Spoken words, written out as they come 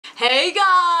Hey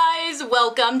guys!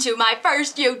 Welcome to my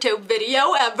first YouTube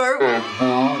video ever.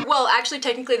 Well, actually,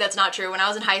 technically that's not true. When I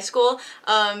was in high school,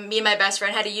 me and my best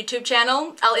friend had a YouTube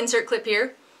channel. I'll insert clip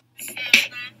here.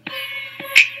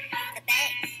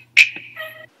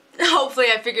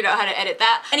 Hopefully I figured out how to edit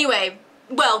that. Anyway,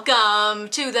 welcome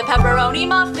to the pepperoni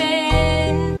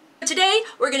muffin. Today,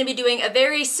 we're going to be doing a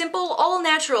very simple,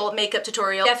 all-natural makeup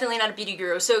tutorial. Definitely not a beauty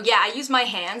guru. So yeah, I use my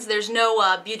hands. There's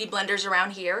no beauty blenders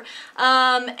around here.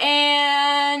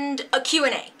 And a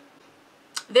Q&A.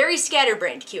 Very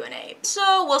scatterbrained Q&A.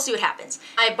 So we'll see what happens.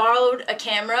 I borrowed a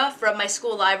camera from my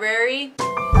school library.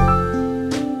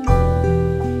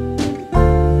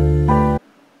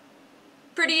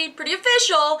 Pretty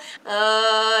official.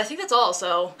 I think that's all,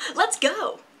 so let's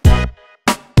go.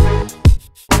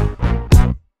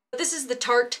 This is the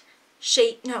Tarte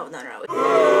shade, no.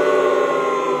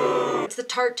 It's the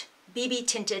Tarte BB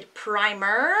Tinted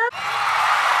Primer.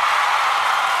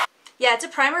 Yeah, it's a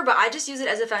primer, but I just use it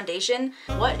as a foundation.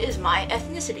 What is my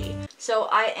ethnicity? So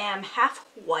I am half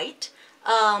white.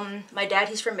 My dad,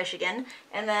 he's from Michigan,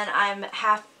 and then I'm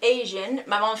half Asian.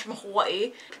 My mom's from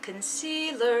Hawaii.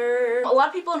 Concealer. A lot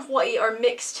of people in Hawaii are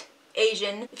mixed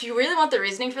Asian. If you really want the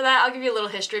reasoning for that, I'll give you a little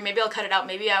history. Maybe I'll cut it out,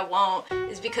 maybe I won't.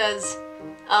 It's because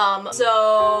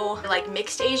so like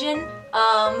mixed Asian,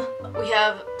 we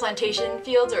have plantation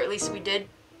fields, or at least we did.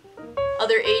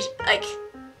 Other Asian, like,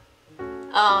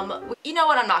 you know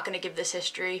what, I'm not gonna give this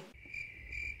history.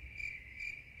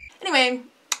 Anyway,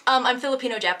 I'm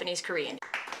Filipino, Japanese, Korean.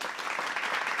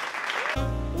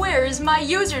 Where is my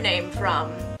username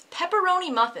from?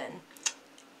 Pepperoni muffin.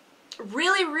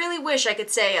 Really wish I could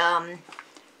say,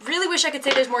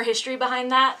 there's more history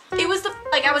behind that. It was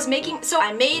like I was making, so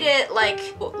I made it like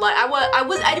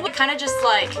I did kind of just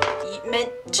like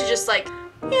meant to just like,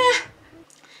 yeah,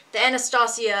 the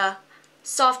Anastasia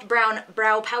soft brown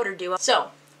brow powder duo.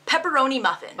 So pepperoni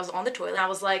muffin. I was on the toilet and I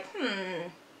was like,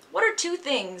 what are two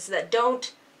things that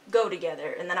don't go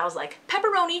together? And then I was like,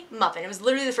 pepperoni muffin. It was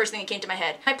literally the first thing that came to my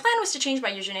head. My plan was to change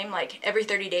my username like every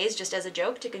 30 days just as a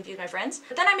joke to confuse my friends.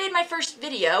 But then I made my first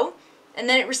video, and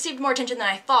then it received more attention than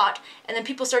I thought, and then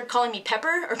people started calling me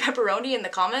Pepper or Pepperoni in the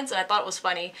comments, and I thought it was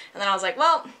funny. And then I was like,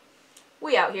 well,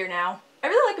 we out here now. I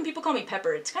really like when people call me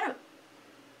Pepper. It's kind of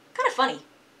funny.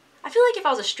 I feel like if I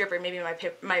was a stripper, maybe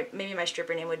my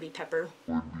stripper name would be Pepper.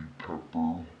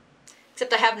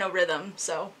 Except I have no rhythm,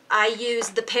 so. I use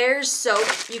the Pears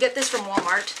soap. You get this from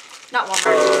Walmart. Not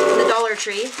Walmart, the Dollar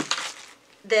Tree.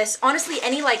 This, honestly,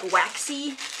 any like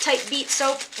waxy type beet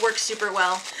soap works super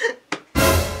well.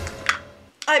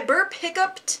 I burp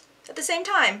hiccuped at the same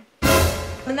time.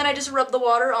 And then I just rub the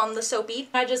water on the soapy.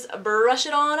 I just brush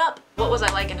it on up. What was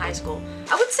I like in high school?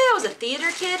 I would say I was a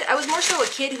theater kid. I was more so a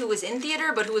kid who was in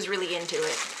theater, but who was really into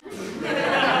it.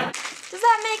 Does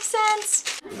that make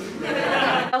sense?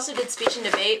 I also did speech and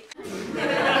debate,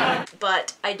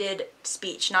 but I did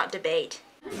speech, not debate.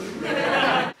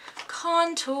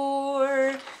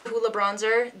 Contour. Hoola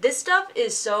bronzer. This stuff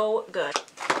is so good.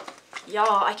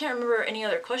 Y'all, I can't remember any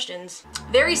other questions.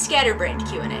 Very scatterbrained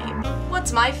Q&A.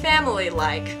 What's my family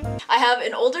like? I have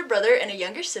an older brother and a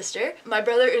younger sister. My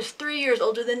brother is 3 years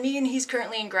older than me, and he's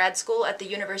currently in grad school at the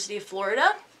University of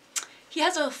Florida. He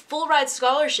has a full ride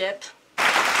scholarship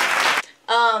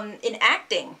in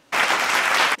acting.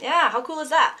 Yeah, how cool is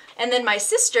that? And then my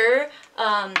sister,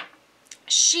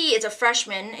 she is a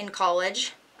freshman in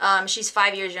college. She's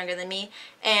 5 years younger than me,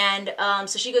 and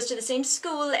so she goes to the same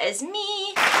school as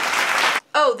me.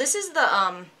 Oh, this is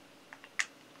the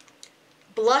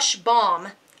Blush Balm,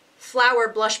 Flower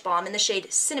Blush Balm in the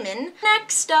shade Cinnamon.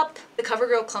 Next up, the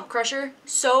Covergirl Clump Crusher.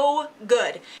 So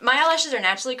good. My eyelashes are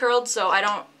naturally curled, so I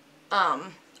don't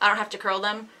have to curl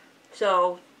them.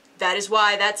 So that is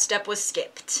why that step was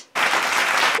skipped.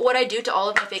 What I do to all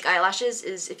of my fake eyelashes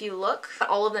is, if you look, cut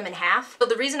all of them in half. So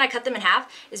the reason I cut them in half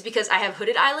is because I have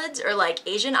hooded eyelids, or like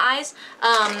Asian eyes,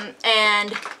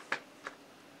 and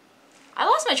I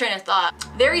lost my train of thought.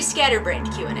 Very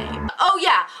scatterbrained Q&A. Oh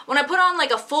yeah, when I put on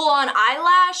like a full-on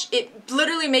eyelash, it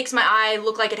literally makes my eye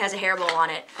look like it has a hairball on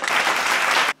it.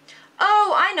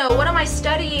 Oh, I know, what am I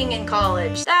studying in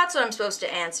college? That's what I'm supposed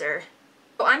to answer.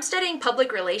 So I'm studying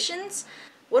public relations.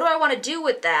 What do I want to do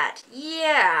with that?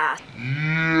 Yeah.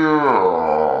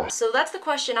 So that's the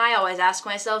question I always ask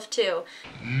myself too.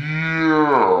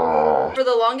 For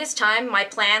the longest time, my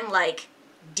plan, like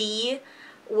D,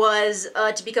 was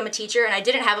to become a teacher, and I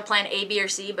didn't have a plan A, B, or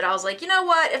C, but I was like, you know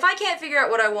what, if I can't figure out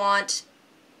what I want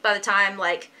by the time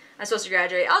like I'm supposed to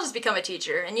graduate, I'll just become a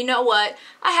teacher. And you know what,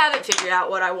 I haven't figured out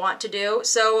what I want to do,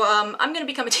 so I'm gonna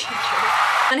become a teacher.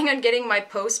 Planning on getting my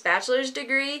post-bachelor's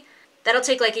degree. That'll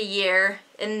take like a year,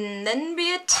 and then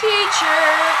be a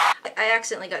teacher. I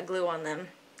accidentally got glue on them.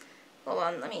 Hold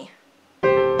on, let me... Oh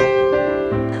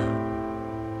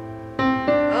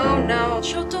no.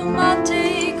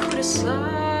 Chotomate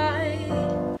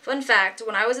kudasai. Fun fact,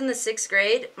 when I was in the 6th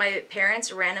grade, my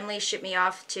parents randomly shipped me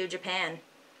off to Japan.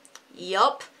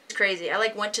 Yup. It's crazy. I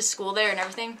like went to school there and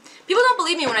everything. People don't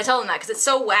believe me when I tell them that because it's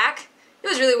so whack. It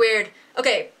was really weird.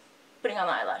 Okay, putting on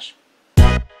the eyelash.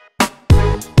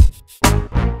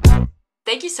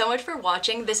 Thank you so much for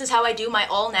watching. This is how I do my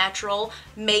all-natural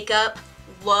makeup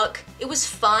look. It was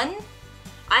fun.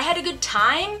 I had a good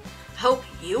time. I hope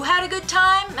you had a good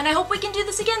time, and I hope we can do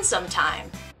this again sometime.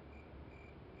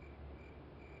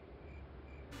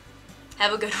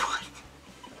 Have a good one.